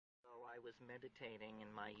was meditating in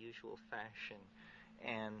my usual fashion,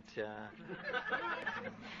 and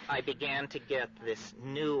I began to get this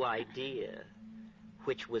new idea,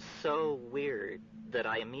 which was so weird that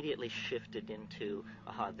I immediately shifted into,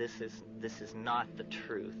 this is not the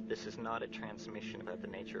truth. This is not a transmission about the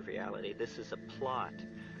nature of reality. This is a plot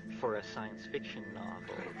for a science fiction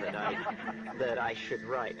novel that I should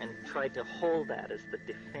write, and tried to hold that as the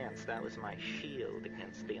defense. That was my shield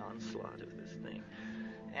against the onslaught of this thing.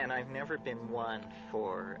 And I've never been one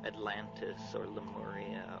for Atlantis or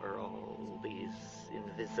Lemuria or all these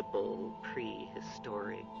invisible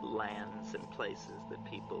prehistoric lands and places that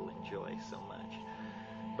people enjoy so much.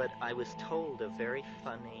 But I was told a very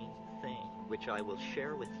funny thing, which I will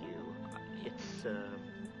share with you. It's a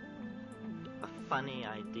funny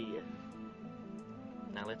idea.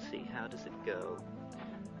 Now let's see, how does it go?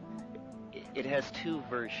 It has two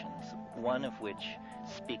versions, one of which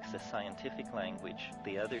speaks a scientific language,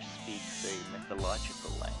 the other speaks a mythological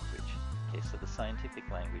language. Okay, so the scientific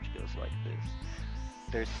language goes like this.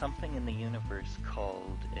 There's something in the universe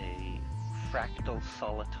called a fractal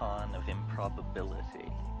soliton of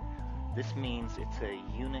improbability. This means it's a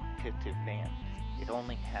unicate event. It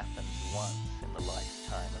only happens once in the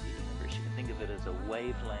lifetime of the universe. You can think of it as a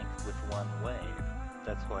wavelength with one wave.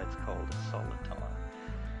 That's why it's called a soliton.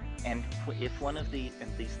 And if one of these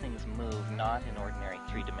things move not in ordinary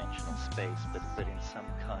three-dimensional space, but in some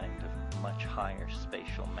kind of much higher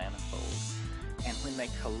spatial manifold, and when they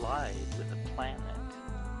collide with a planet,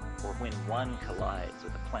 or when one collides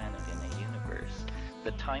with a planet in a universe,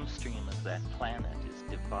 the time stream of that planet is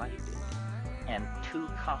divided, and two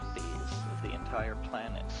copies of the entire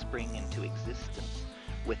planet spring into existence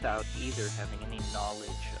without either having any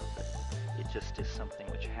knowledge of it. It just is something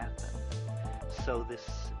which happened. So this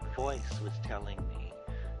voice was telling me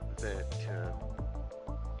that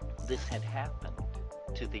this had happened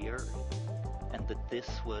to the Earth, and that this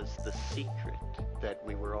was the secret that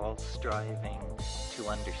we were all striving to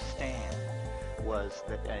understand, was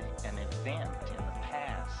that an event in the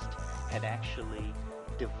past had actually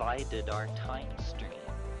divided our time stream,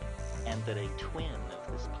 and that a twin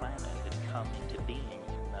of this planet had come into being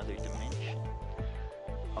from another dimension.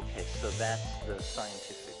 Okay, so that's the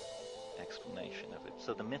scientific explanation of it.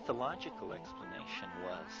 So the mythological explanation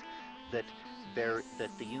was that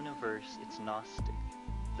the universe, it's Gnostic,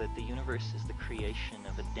 that the universe is the creation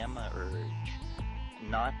of a demiurge,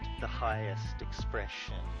 not the highest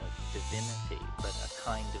expression of divinity, but a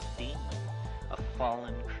kind of demon, a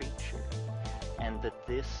fallen creature, and that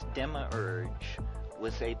this demiurge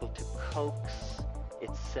was able to coax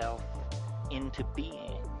itself into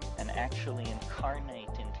being and actually incarnate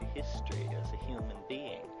into history as a human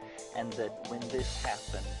being. And that when this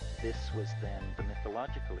happened, this was then the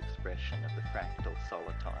mythological expression of the fractal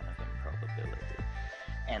soliton of improbability.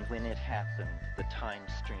 And when it happened, the time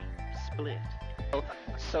stream split.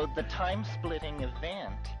 So the time-splitting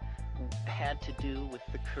event had to do with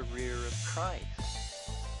the career of Christ,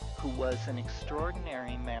 who was an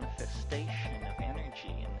extraordinary manifestation of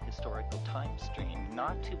energy in the historical time stream,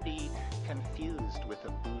 not to be confused with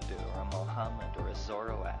a Buddha or a Mohammed or a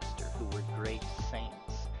Zoroaster, who were great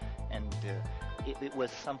saints. And it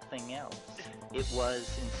was something else. It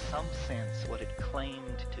was, in some sense, what it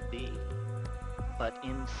claimed to be, but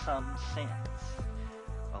in some sense.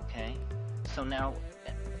 Okay? So now,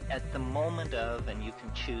 at the moment of, and you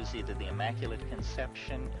can choose either the Immaculate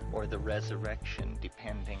Conception or the Resurrection,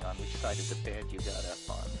 depending on which side of the bed you got up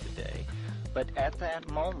on today. But at that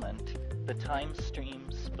moment, the time stream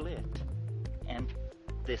split, and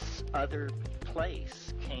this other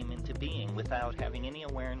place came into being without having any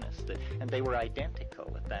awareness that, and they were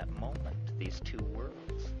identical at that moment, these two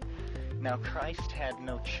worlds. Now Christ had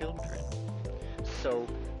no children, so,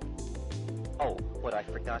 what I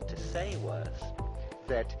forgot to say was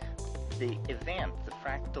that the event, the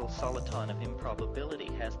fractal soliton of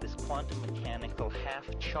improbability, has this quantum mechanical half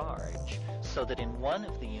charge, so that in one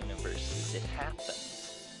of the universes it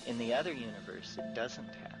happens, in the other universe it doesn't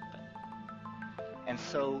happen. And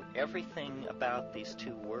so everything about these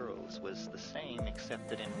two worlds was the same, except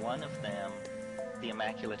that in one of them the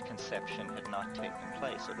Immaculate Conception had not taken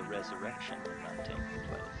place, or the resurrection had not taken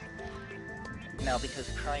place. Now, because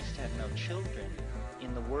Christ had no children,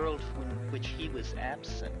 in the world in which he was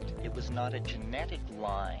absent, it was not a genetic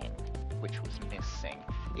line which was missing.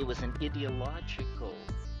 It was an ideological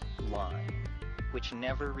line which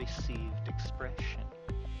never received expression.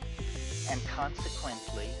 And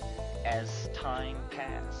consequently, as time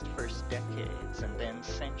passed, first decades and then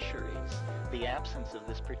centuries, the absence of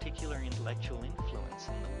this particular intellectual influence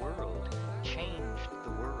in the world changed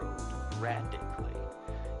the world radically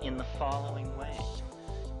in the following way.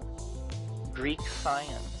 Greek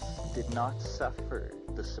science did not suffer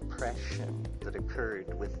the suppression that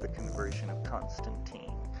occurred with the conversion of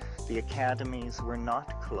Constantine. The academies were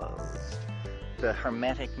not closed. The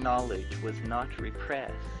Hermetic knowledge was not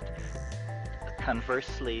repressed.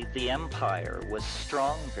 Conversely, the empire was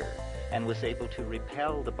stronger and was able to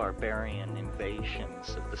repel the barbarian invasions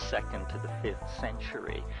of the 2nd to the 5th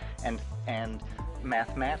century. And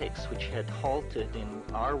mathematics, which had halted in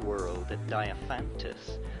our world at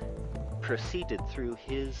Diophantus, proceeded through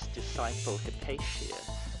his disciple Hypatia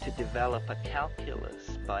to develop a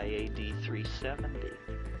calculus by AD 370,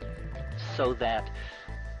 so that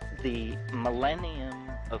the millennium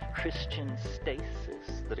of Christian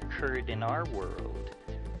stasis that occurred in our world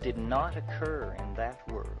did not occur in that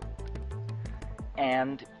world.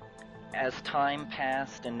 And as time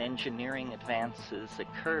passed and engineering advances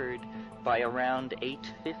occurred, by around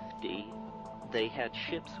 850, they had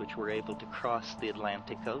ships which were able to cross the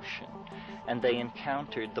Atlantic Ocean, and they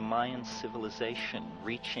encountered the Mayan civilization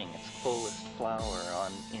reaching its fullest flower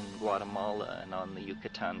in Guatemala and on the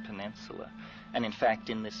Yucatan Peninsula. And in fact,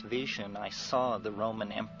 in this vision, I saw the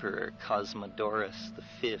Roman Emperor Cosmodorus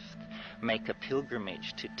V make a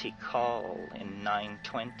pilgrimage to Tikal in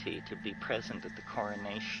 920 to be present at the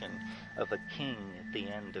coronation of a king at the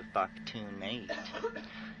end of Baktun VIII.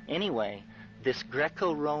 Anyway, this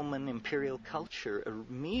Greco-Roman imperial culture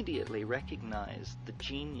immediately recognized the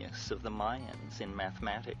genius of the Mayans in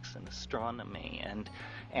mathematics and astronomy,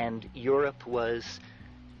 and Europe was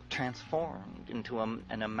transformed into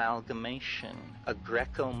an amalgamation, a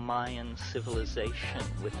Greco-Mayan civilization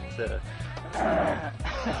with the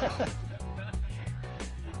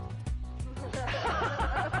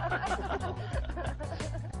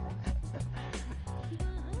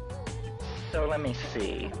so let me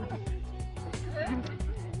see.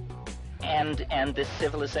 And this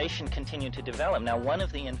civilization continued to develop. Now, one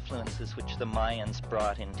of the influences which the Mayans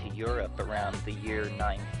brought into Europe around the year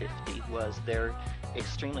 950 was their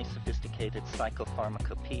extremely sophisticated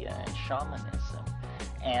psychopharmacopoeia and shamanism.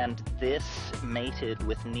 And this mated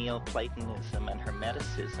with Neoplatonism and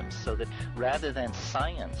Hermeticism, so that rather than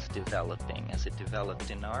science developing as it developed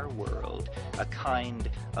in our world, a kind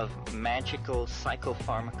of magical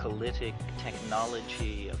psychopharmacolytic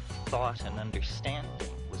technology of thought and understanding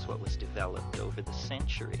was what was developed over the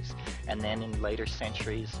centuries. And then in later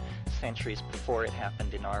centuries before it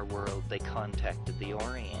happened in our world, they contacted the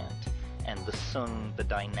Orient, and the Sung, the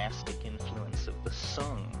dynastic influence of the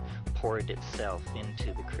Sung, poured itself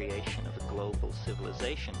into the creation of a global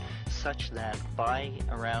civilization, such that by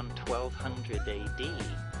around 1200 AD,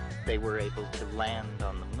 they were able to land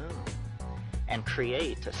on the moon and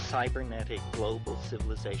create a cybernetic global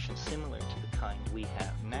civilization similar to the kind we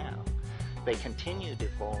have now. They continued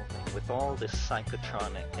evolving with all this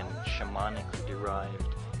psychotronic and shamanically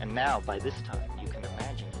derived, and now by this time you can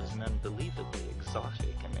imagine it was an unbelievably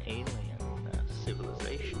exotic and alien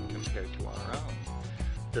civilization compared to our own.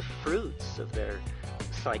 The fruits of their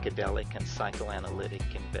psychedelic and psychoanalytic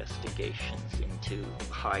investigations into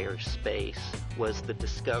higher space was the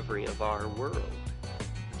discovery of our world.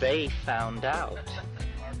 They found out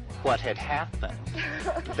what had happened.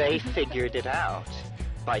 They figured it out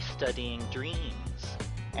by studying dreams,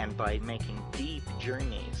 and by making deep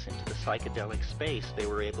journeys into the psychedelic space, they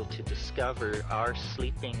were able to discover our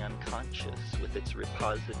sleeping unconscious with its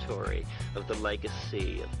repository of the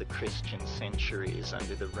legacy of the Christian centuries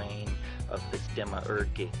under the reign of this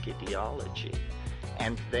demiurgic ideology.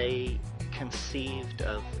 And they conceived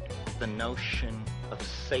of the notion of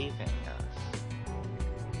saving us.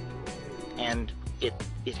 And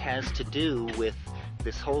it has to do with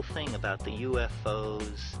this whole thing about the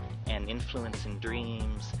UFOs and influence in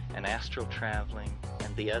dreams and astral traveling,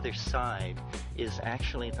 and the other side is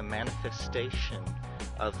actually the manifestation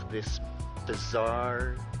of this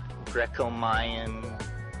bizarre Greco-Mayan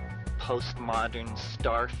postmodern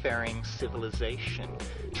starfaring civilization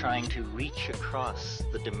trying to reach across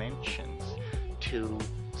the dimensions to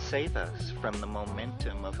save us from the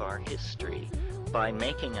momentum of our history by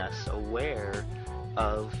making us aware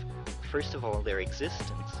of, first of all, their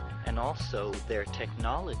existence, and also their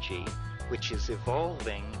technology, which is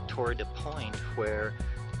evolving toward a point where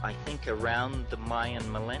I think around the Mayan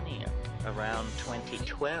millennium, around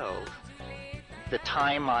 2012, the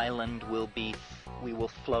time island we will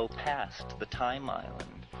flow past the time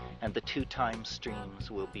island, and the two time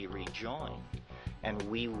streams will be rejoined, and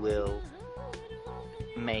we will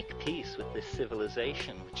make peace with this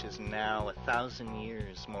civilization, which is now 1,000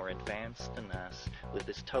 years more advanced than us, with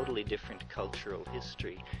this totally different cultural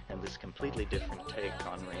history and this completely different take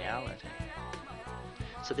on reality.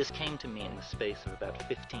 So this came to me in the space of about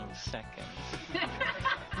 15 seconds.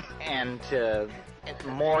 and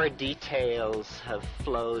more details have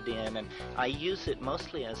flowed in, and I use it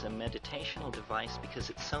mostly as a meditational device because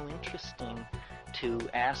it's so interesting to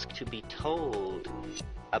ask to be told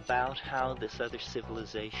about how this other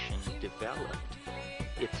civilization developed.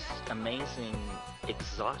 Its amazing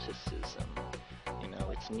exoticism, you know,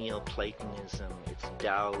 its Neoplatonism, its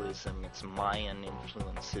Taoism, its Mayan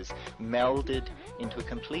influences melded into a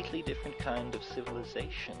completely different kind of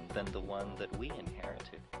civilization than the one that we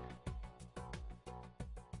inherited.